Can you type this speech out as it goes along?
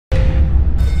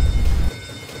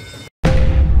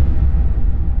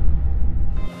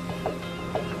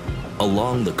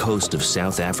Along the coast of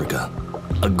South Africa,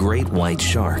 a great white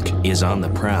shark is on the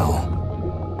prowl.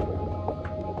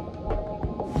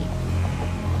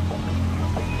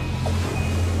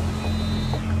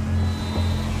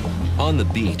 On the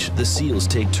beach, the seals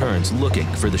take turns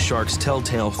looking for the shark's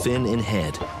telltale fin and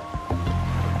head.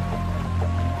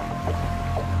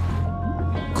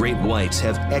 Great whites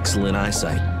have excellent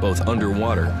eyesight, both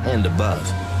underwater and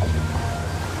above.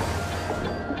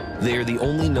 They are the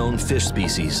only known fish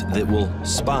species that will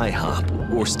spy hop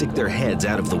or stick their heads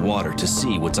out of the water to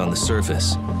see what's on the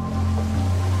surface.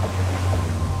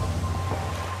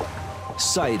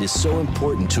 Sight is so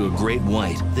important to a great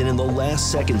white that in the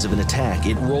last seconds of an attack,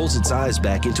 it rolls its eyes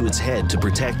back into its head to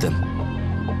protect them.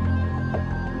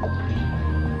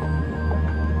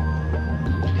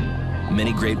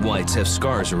 Many great whites have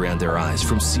scars around their eyes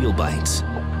from seal bites.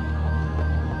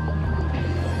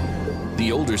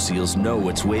 The older seals know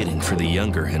what's waiting for the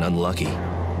younger and unlucky.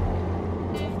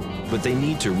 But they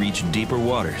need to reach deeper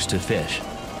waters to fish.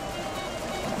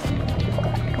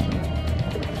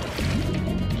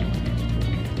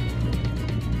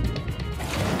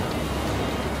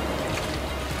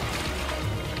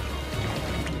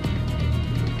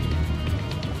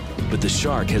 But the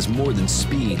shark has more than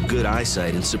speed, good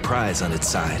eyesight, and surprise on its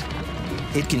side.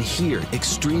 It can hear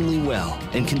extremely well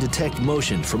and can detect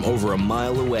motion from over a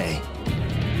mile away.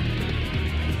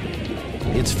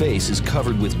 Its face is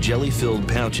covered with jelly-filled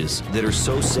pouches that are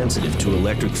so sensitive to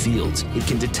electric fields, it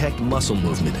can detect muscle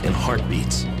movement and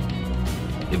heartbeats.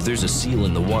 If there's a seal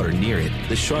in the water near it,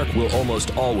 the shark will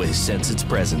almost always sense its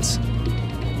presence.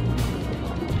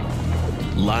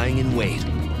 Lying in wait,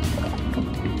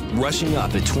 rushing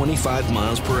up at 25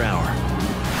 miles per hour.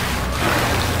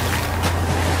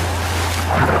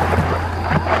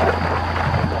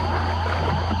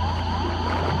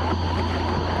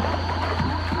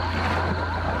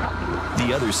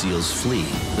 The other seals flee,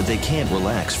 but they can't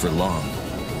relax for long.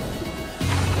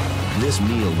 This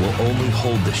meal will only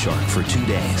hold the shark for 2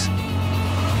 days.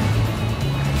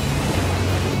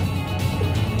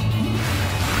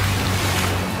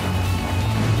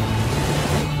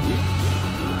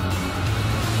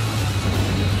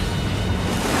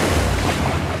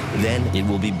 Then it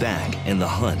will be back and the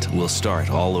hunt will start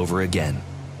all over again.